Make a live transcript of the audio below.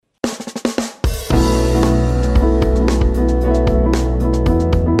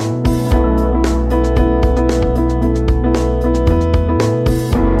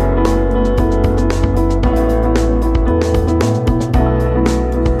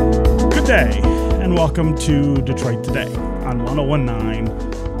day, and welcome to Detroit Today on 1019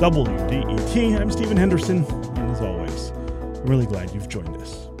 WDET. I'm Stephen Henderson, and as always, I'm really glad you've joined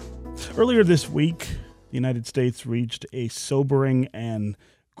us. Earlier this week, the United States reached a sobering and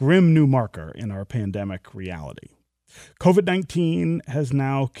grim new marker in our pandemic reality. COVID-19 has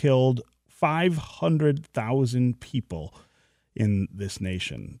now killed 500,000 people in this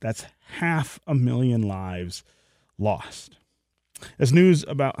nation. That's 500,000 lives lost. As news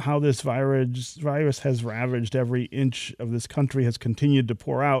about how this virus has ravaged every inch of this country has continued to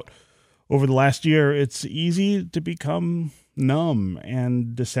pour out over the last year, it's easy to become numb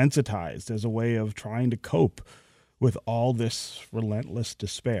and desensitized as a way of trying to cope with all this relentless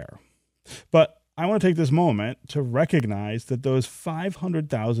despair. But I want to take this moment to recognize that those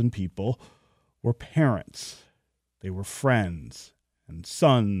 500,000 people were parents. They were friends and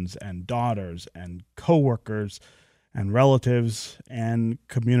sons and daughters and coworkers and relatives and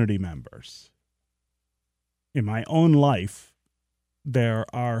community members. In my own life, there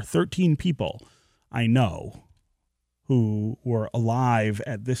are 13 people I know who were alive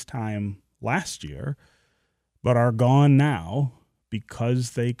at this time last year, but are gone now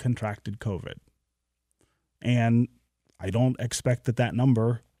because they contracted COVID. And I don't expect that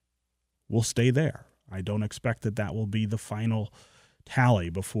number will stay there. I don't expect that will be the final tally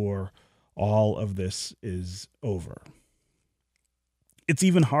before all of this is over. It's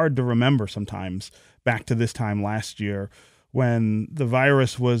even hard to remember sometimes back to this time last year when the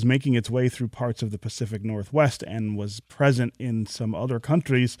virus was making its way through parts of the Pacific Northwest and was present in some other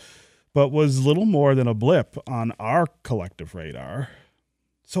countries, but was little more than a blip on our collective radar.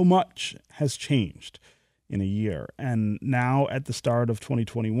 So much has changed in a year. And now at the start of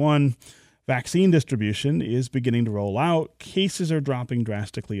 2021, vaccine distribution is beginning to roll out. Cases are dropping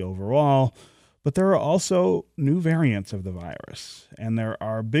drastically overall, but there are also new variants of the virus, and there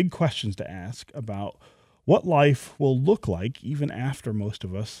are big questions to ask about what life will look like even after most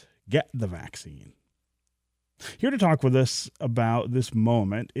of us get the vaccine. Here to talk with us about this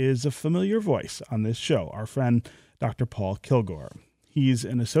moment is a familiar voice on this show, our friend Dr. Paul Kilgore. He's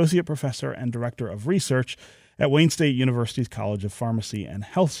an associate professor and director of research at Wayne State University's College of Pharmacy and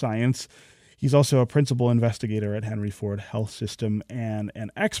Health Science. He's also a principal investigator at Henry Ford Health System and an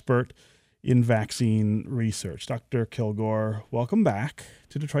expert in vaccine research. Dr. Kilgore, welcome back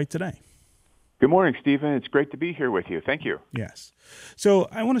to Detroit Today. Good morning, Stephen. It's great to be here with you. Thank you. Yes. So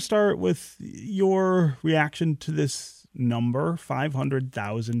I want to start with your reaction to this number,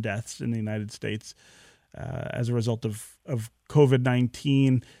 500,000 deaths in the United States as a result of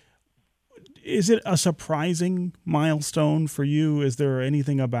COVID-19. Is it a surprising milestone for you? Is there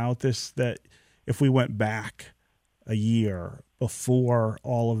anything about this that if we went back a year before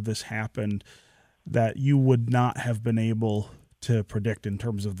all of this happened that you would not have been able to predict in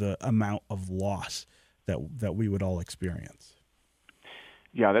terms of the amount of loss that we would all experience?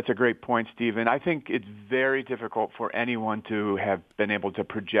 Yeah, that's a great point, Stephen. I think it's very difficult for anyone to have been able to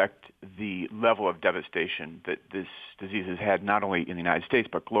project the level of devastation that this disease has had, not only in the United States,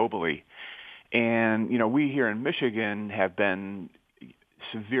 but globally. And, we here in Michigan have been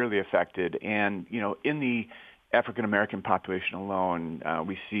severely affected. And, in the African-American population alone,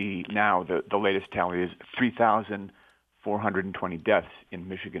 we see now the latest tally is 3,420 deaths in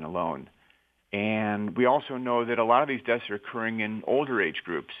Michigan alone. And we also know that a lot of these deaths are occurring in older age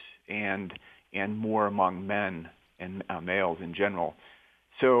groups and more among men and males in general.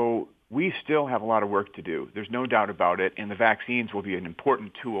 So we still have a lot of work to do. There's no doubt about it, and the vaccines will be an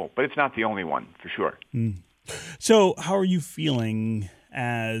important tool, but it's not the only one, for sure. So how are you feeling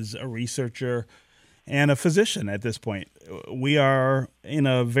as a researcher and a physician at this point? We are in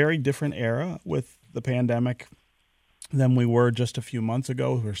a very different era with the pandemic than we were just a few months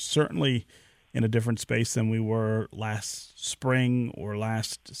ago. We're certainly in a different space than we were last spring or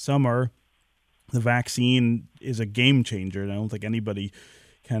last summer. The vaccine is a game changer, and I don't think anybody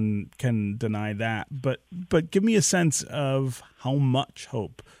can deny that. But give me a sense of how much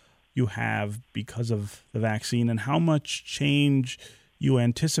hope you have because of the vaccine and how much change you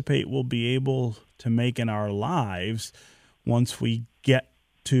anticipate we'll be able to make in our lives once we get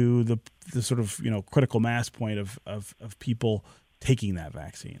to the sort of critical mass point of people taking that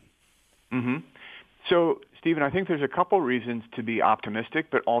vaccine. Mm-hmm. So, Stephen, I think there's a couple reasons to be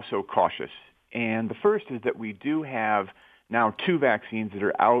optimistic, but also cautious. And the first is that we do have now 2 vaccines that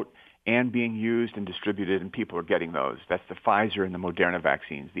are out and being used and distributed, and people are getting those. That's the Pfizer and the Moderna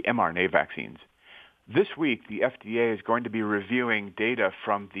vaccines, the mRNA vaccines. This week, the FDA is going to be reviewing data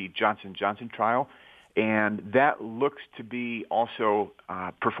from the Johnson & Johnson trial, and that looks to be also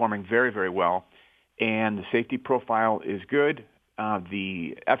performing very, very well. And the safety profile is good.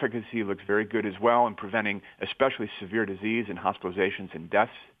 The efficacy looks very good as well in preventing especially severe disease and hospitalizations and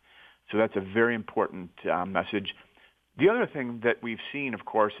deaths. So that's a very important message. The other thing that we've seen, of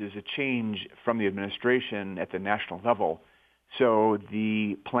course, is a change from the administration at the national level. So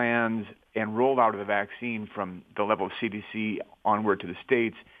the plans and rollout of the vaccine from the level of CDC onward to the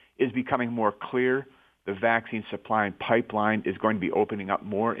states is becoming more clear. The vaccine supply and pipeline is going to be opening up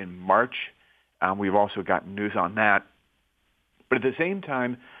more in March. We've also gotten news on that. But at the same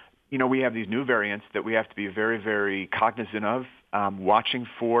time, we have these new variants that we have to be very, very cognizant of, watching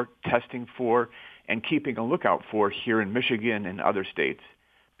for, testing for, and keeping a lookout for here in Michigan and other states,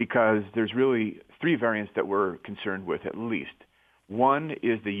 because there's really three variants that we're concerned with at least. One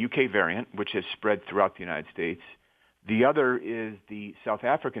is the UK variant, which has spread throughout the United States. The other is the South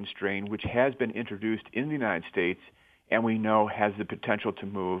African strain, which has been introduced in the United States and we know has the potential to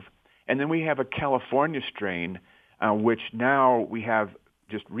move. And then we have a California strain, which now we have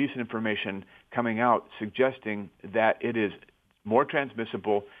just recent information coming out suggesting that it is more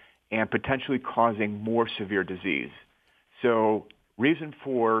transmissible and potentially causing more severe disease. So reason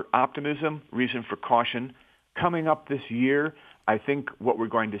for optimism, reason for caution. Coming up this year, I think what we're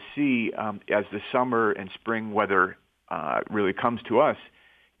going to see as the summer and spring weather really comes to us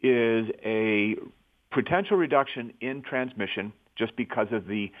is a potential reduction in transmission just because of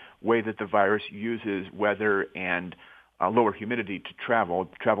the way that the virus uses weather and lower humidity to travel. It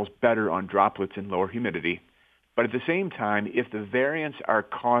travels better on droplets in lower humidity. But at the same time, if the variants are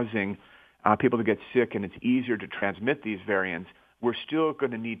causing people to get sick and it's easier to transmit these variants, we're still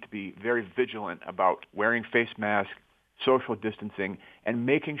going to need to be very vigilant about wearing face masks, social distancing, and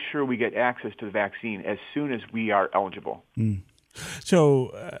making sure we get access to the vaccine as soon as we are eligible.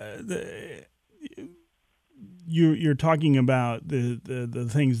 So you're talking about the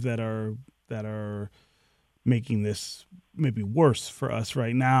things that are making this maybe worse for us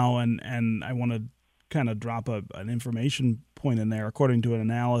right now, and I want to kind of drop an information point in there. According to an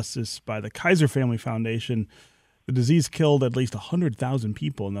analysis by the Kaiser Family Foundation, the disease killed at least 100,000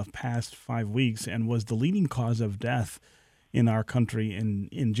 people in the past 5 weeks and was the leading cause of death in our country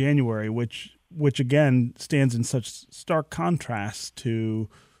in January, which again stands in such stark contrast to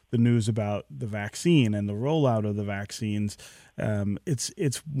the news about the vaccine and the rollout of the vaccines.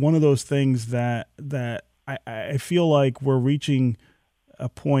 It's one of those things that I feel like we're reaching a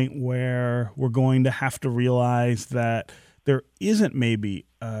point where we're going to have to realize that there isn't maybe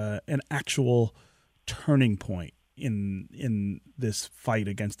an actual turning point in this fight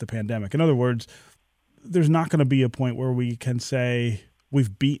against the pandemic. In other words, there's not going to be a point where we can say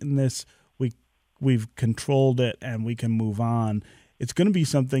we've beaten this, we've controlled it, and we can move on. It's going to be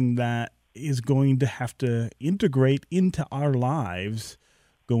something that is going to have to integrate into our lives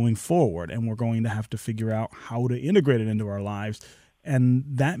going forward, and we're going to have to figure out how to integrate it into our lives. And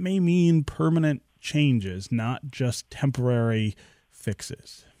that may mean permanent changes, not just temporary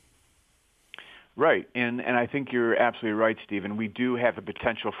fixes. Right. And I think you're absolutely right, Stephen. We do have a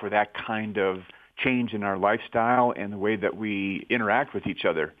potential for that kind of change in our lifestyle and the way that we interact with each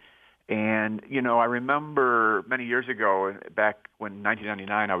other. And, I remember many years ago, back when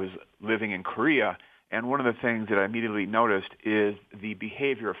 1999, I was living in Korea, and one of the things that I immediately noticed is the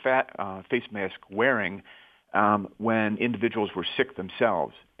behavior of face mask wearing when individuals were sick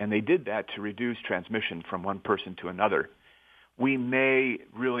themselves. And they did that to reduce transmission from one person to another. We may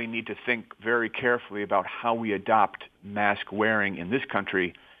really need to think very carefully about how we adopt mask wearing in this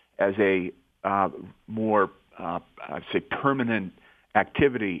country as a more, I'd say, permanent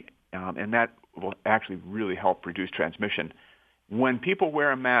activity, and that will actually really help reduce transmission. When people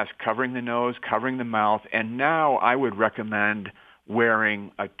wear a mask covering the nose, covering the mouth, and now I would recommend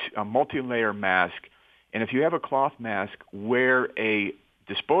wearing a multi-layer mask. And if you have a cloth mask, wear a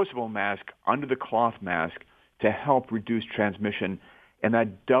disposable mask under the cloth mask to help reduce transmission. And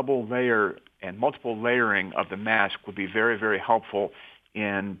that double layer and multiple layering of the mask will be very, very helpful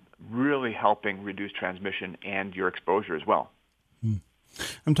in really helping reduce transmission and your exposure as well.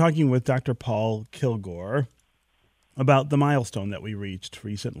 I'm talking with Dr. Paul Kilgore about the milestone that we reached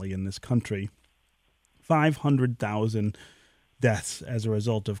recently in this country, 500,000 deaths as a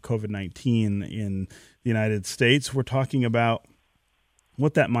result of COVID-19 in the United States. We're talking about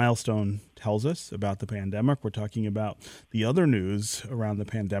what that milestone tells us about the pandemic. We're talking about the other news around the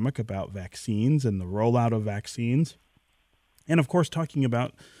pandemic, about vaccines and the rollout of vaccines. And, of course, talking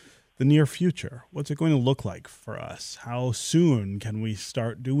about the near future. What's it going to look like for us? How soon can we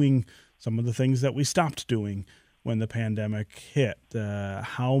start doing some of the things that we stopped doing when the pandemic hit?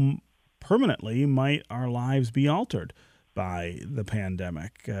 How permanently might our lives be altered by the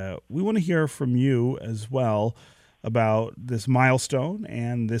pandemic? We want to hear from you as well. about this milestone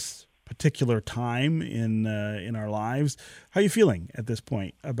and this particular time in our lives. How are you feeling at this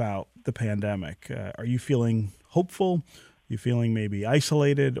point about the pandemic? Are you feeling hopeful? Are you feeling maybe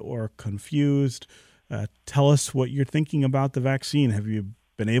isolated or confused? Tell us what you're thinking about the vaccine. Have you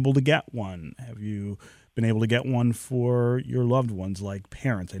been able to get one? Have you been able to get one for your loved ones, like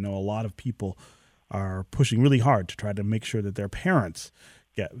parents? I know a lot of people are pushing really hard to try to make sure that their parents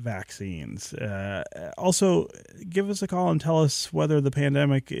get vaccines. Also, give us a call and tell us whether the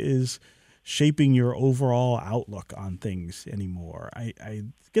pandemic is shaping your overall outlook on things anymore. I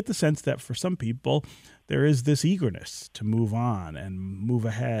get the sense that for some people, there is this eagerness to move on and move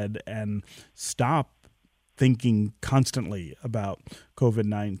ahead and stop thinking constantly about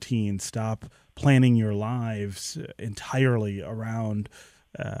COVID-19, stop planning your lives entirely around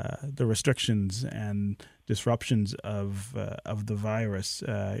the restrictions and disruptions of the virus.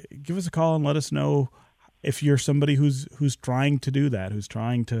 Give us a call and let us know if you're somebody who's trying to do that, who's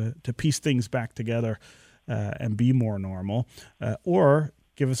trying to piece things back together and be more normal, or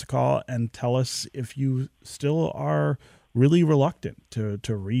give us a call and tell us if you still are really reluctant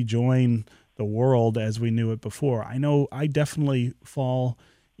to rejoin the world as we knew it before. I know I definitely fall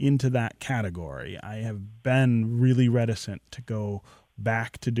into that category. I have been really reticent to go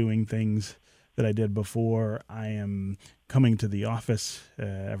back to doing things that I did before. I am coming to the office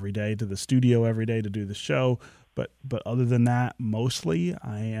every day, to the studio every day to do the show. But other than that, mostly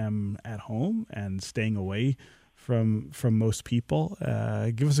I am at home and staying away from most people.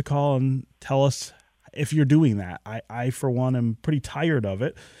 Give us a call and tell us if you're doing that. I for one, am pretty tired of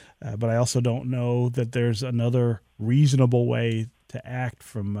it, but I also don't know that there's another reasonable way to act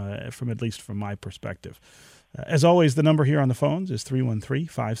from at least from my perspective. As always, the number here on the phones is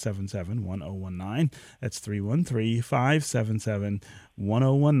 313-577-1019. That's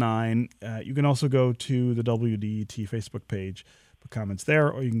 313-577-1019. You can also go to the WDET Facebook page for comments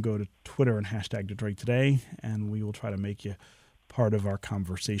there, or you can go to Twitter and hashtag Detroit Today, and we will try to make you part of our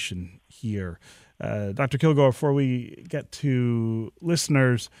conversation here. Dr. Kilgore, before we get to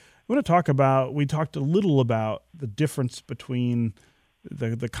listeners, I want to talk about, we talked a little about the difference between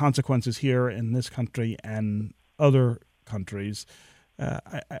the consequences here in this country and other countries.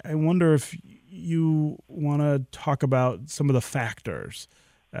 I wonder if you want to talk about some of the factors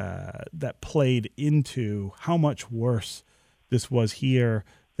that played into how much worse this was here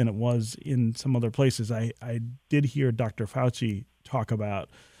than it was in some other places. I did hear Dr. Fauci talk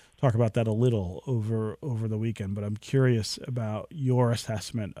about that a little over the weekend, but I'm curious about your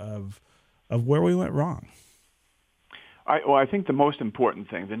assessment of where we went wrong. I think the most important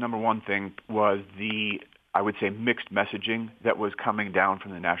thing, the number one thing, was I would say, mixed messaging that was coming down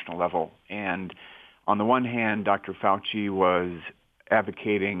from the national level. And on the one hand, Dr. Fauci was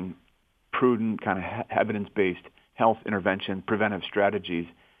advocating prudent, kind of evidence-based health intervention, preventive strategies.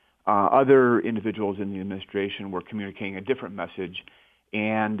 Other individuals in the administration were communicating a different message.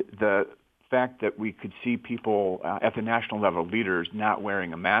 And the fact that we could see people at the national level, leaders, not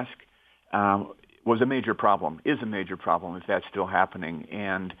wearing a mask, was a major problem, is a major problem if that's still happening.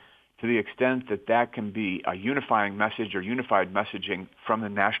 And to the extent that that can be a unifying message or unified messaging from the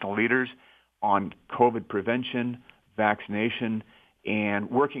national leaders on COVID prevention, vaccination, and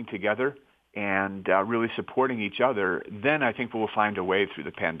working together and really supporting each other, then I think we'll find a way through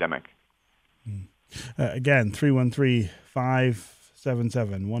the pandemic. Again,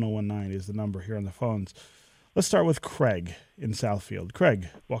 313-577-1019 is the number here on the phones. Let's start with Craig in Southfield. Craig,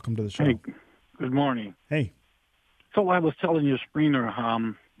 welcome to the show. Hey, good morning. Hey. So I was telling your screener,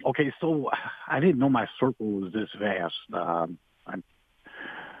 so I didn't know my circle was this vast.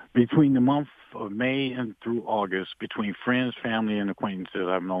 Between the month of May and through August, between friends, family, and acquaintances,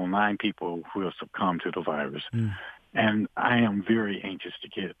 I've known 9 people who have succumbed to the virus. And I am very anxious to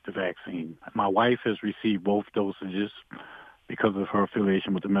get the vaccine. My wife has received both dosages because of her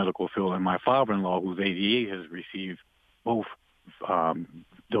affiliation with the medical field, and my father-in-law, who's 88, has received both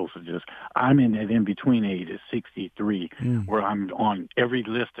dosages. I'm in that in-between age at 63, where I'm on every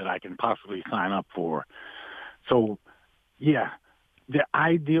list that I can possibly sign up for. So, yeah,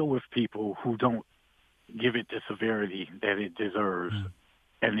 I deal with people who don't give it the severity that it deserves.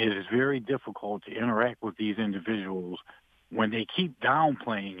 And it is very difficult to interact with these individuals when they keep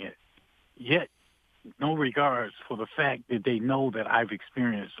downplaying it, yet no regards for the fact that they know that I've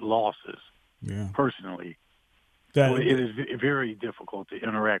experienced losses personally. So it is very difficult to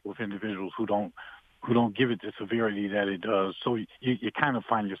interact with individuals who don't give it the severity that it does. So you kind of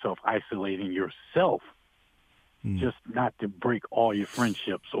find yourself isolating yourself, just not to break all your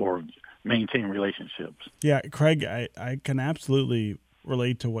friendships or maintain relationships. Yeah, Craig, I can absolutely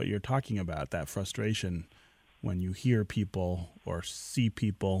relate to what you're talking about, that frustration when you hear people or see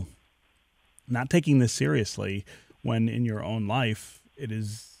people not taking this seriously, when in your own life it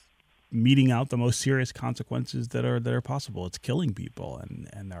is meting out the most serious consequences that are possible. It's killing people,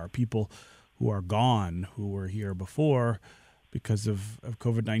 and there are people who are gone who were here before because of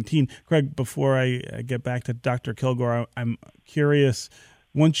COVID-19. Craig, before I get back to Dr. Kilgore, I'm curious,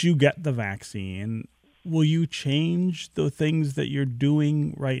 once you get the vaccine, will you change the things that you're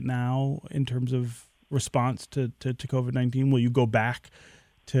doing right now in terms of response to COVID-19? Will you go back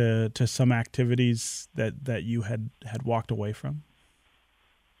to some activities that you had walked away from?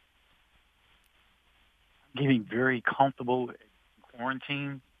 Getting very comfortable in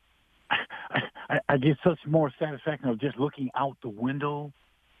quarantine. I get such more satisfaction of just looking out the window.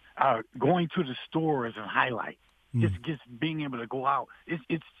 Going to the store is a highlight. Just being able to go out.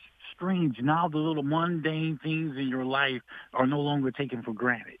 It's strange. Now the little mundane things in your life are no longer taken for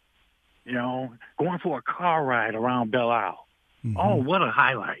granted. You know, going for a car ride around Belle Isle. Mm-hmm. Oh, what a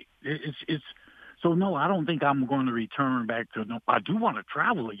highlight. It's so no, I don't think I'm going to return back to, no, I do want to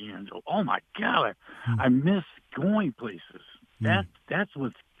travel again. Oh my God, I miss going places. That's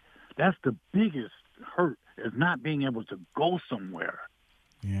the biggest hurt, is not being able to go somewhere.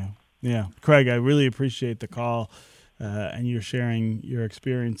 Yeah. Craig, I really appreciate the call and you're sharing your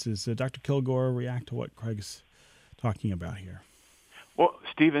experiences. Dr. Kilgore, react to what Craig's talking about here. Well,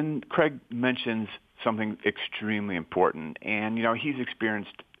 Stephen, Craig mentions something extremely important, and he's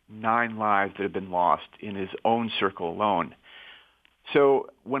experienced 9 lives that have been lost in his own circle alone. So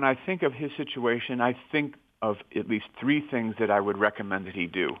when I think of his situation, I think of at least 3 things that I would recommend that he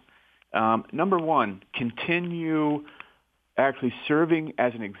do. Number 1, continue actually serving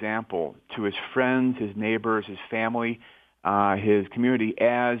as an example to his friends, his neighbors, his family, his community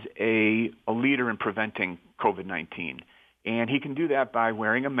as a leader in preventing COVID-19. And he can do that by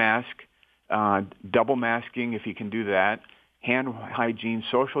wearing a mask, double masking if he can do that, hand hygiene,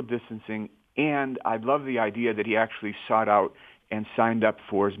 social distancing, and I love the idea that he actually sought out and signed up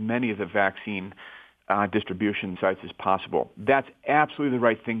for as many of the vaccine distribution sites as possible. That's absolutely the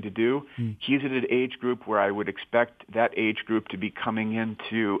right thing to do. He's at an age group where I would expect that age group to be coming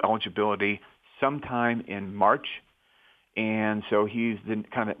into eligibility sometime in March, and so he's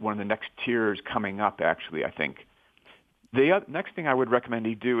kind of one of the next tiers coming up, actually, I think. The next thing I would recommend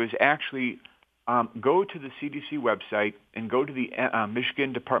he do is actually go to the CDC website and go to the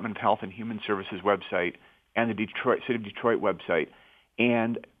Michigan Department of Health and Human Services website and the City of Detroit website,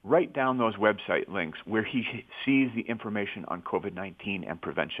 and write down those website links where he sees the information on COVID-19 and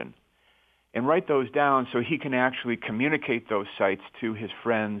prevention. And write those down so he can actually communicate those sites to his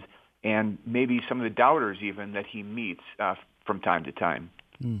friends and maybe some of the doubters even that he meets from time to time.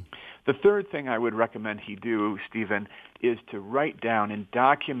 The third thing I would recommend he do, Stephen, is to write down and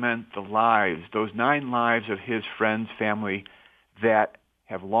document the lives, those 9 lives of his friends, family that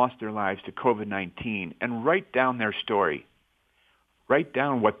have lost their lives to COVID-19, and write down their story. Write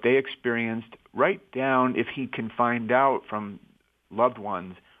down what they experienced. Write down, if he can find out from loved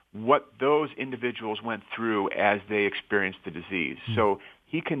ones, what those individuals went through as they experienced the disease. So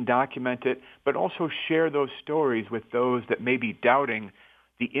he can document it, but also share those stories with those that may be doubting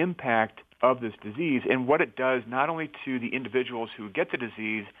the impact of this disease and what it does not only to the individuals who get the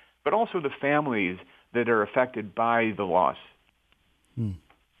disease, but also the families that are affected by the loss.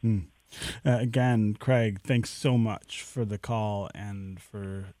 Again, Craig, thanks so much for the call and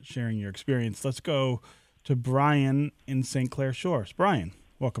for sharing your experience. Let's go to Brian in St. Clair Shores. Brian,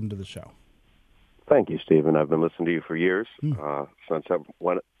 welcome to the show. Thank you, Stephen. I've been listening to you for years, since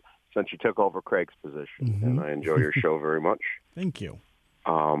you took over Craig's position, and I enjoy your show very much. Thank you.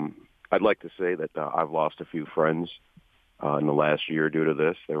 I'd like to say that I've lost a few friends in the last year due to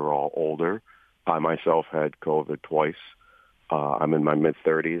this. They were all older. I myself had COVID twice. I'm in my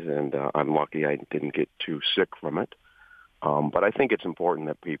mid-30s, and I'm lucky I didn't get too sick from it. But I think it's important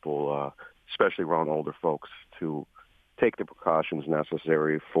that people, especially around older folks, to take the precautions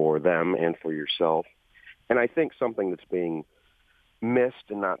necessary for them and for yourself. And I think something that's being missed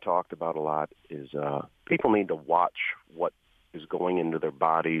and not talked about a lot is people need to watch what is going into their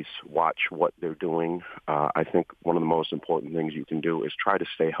bodies, watch what they're doing. I think one of the most important things you can do is try to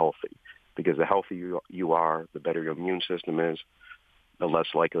stay healthy, because the healthier you are, the better your immune system is, the less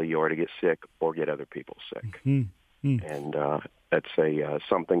likely you are to get sick or get other people sick. And that's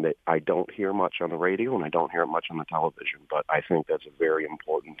something that I don't hear much on the radio and I don't hear it much on the television, but I think that's a very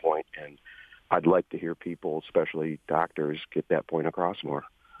important point, and I'd like to hear people, especially doctors, get that point across more.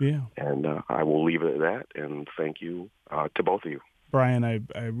 Yeah. And I will leave it at that, and thank you to both of you. Brian, I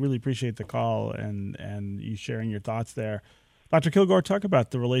really appreciate the call and you sharing your thoughts there. Dr. Kilgore, talk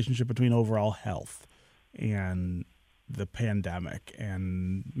about the relationship between overall health and the pandemic,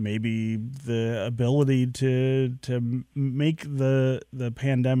 and maybe the ability to make the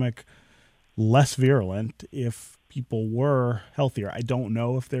pandemic less virulent if people were healthier. I don't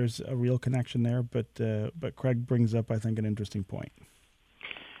know if there's a real connection there, but Craig brings up, I think, an interesting point.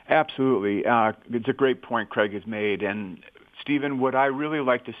 Absolutely. It's a great point Craig has made. And Stephen, what I really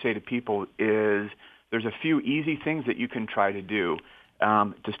like to say to people is there's a few easy things that you can try to do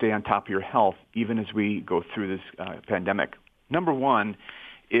to stay on top of your health, even as we go through this pandemic. Number one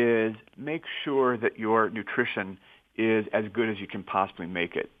is make sure that your nutrition is as good as you can possibly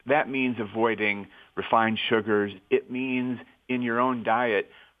make it. That means avoiding refined sugars. It means in your own diet,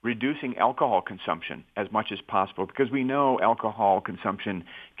 reducing alcohol consumption as much as possible, because we know alcohol consumption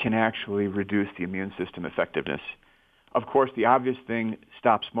can actually reduce the immune system effectiveness. Of course, the obvious thing,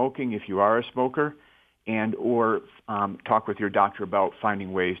 stop smoking if you are a smoker, and or talk with your doctor about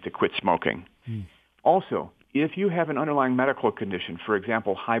finding ways to quit smoking. Also, if you have an underlying medical condition, for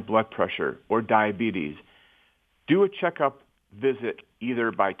example, high blood pressure or diabetes, do a checkup visit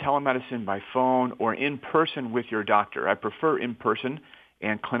either by telemedicine, by phone, or in person with your doctor. I prefer in person,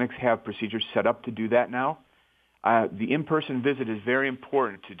 and clinics have procedures set up to do that now. The in-person visit is very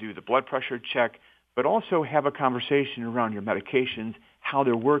important to do the blood pressure check, but also have a conversation around your medications, how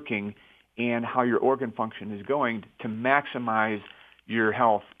they're working, and how your organ function is going to maximize your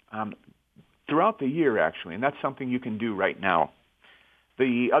health throughout the year, actually, and that's something you can do right now.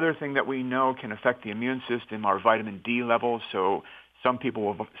 The other thing that we know can affect the immune system are vitamin D levels. So some people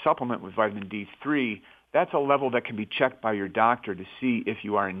will supplement with vitamin D3. That's a level that can be checked by your doctor to see if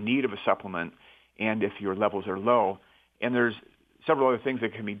you are in need of a supplement and if your levels are low. And there's several other things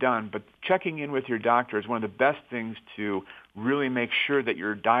that can be done, but checking in with your doctor is one of the best things to really make sure that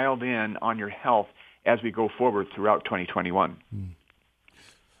you're dialed in on your health as we go forward throughout 2021.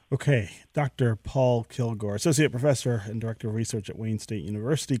 Okay, Dr. Paul Kilgore, Associate Professor and Director of Research at Wayne State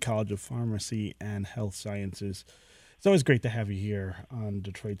University College of Pharmacy and Health Sciences. It's always great to have you here on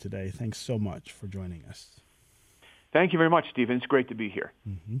Detroit Today. Thanks so much for joining us. Thank you very much, Stephen. It's great to be here.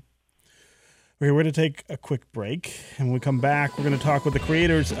 Mm-hmm. We're going to take a quick break, and when we come back, we're going to talk with the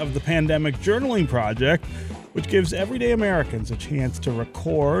creators of the Pandemic Journaling Project, which gives everyday Americans a chance to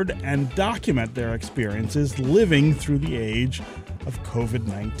record and document their experiences living through the age of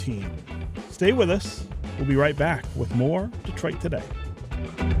COVID-19. Stay with us. We'll be right back with more Detroit Today.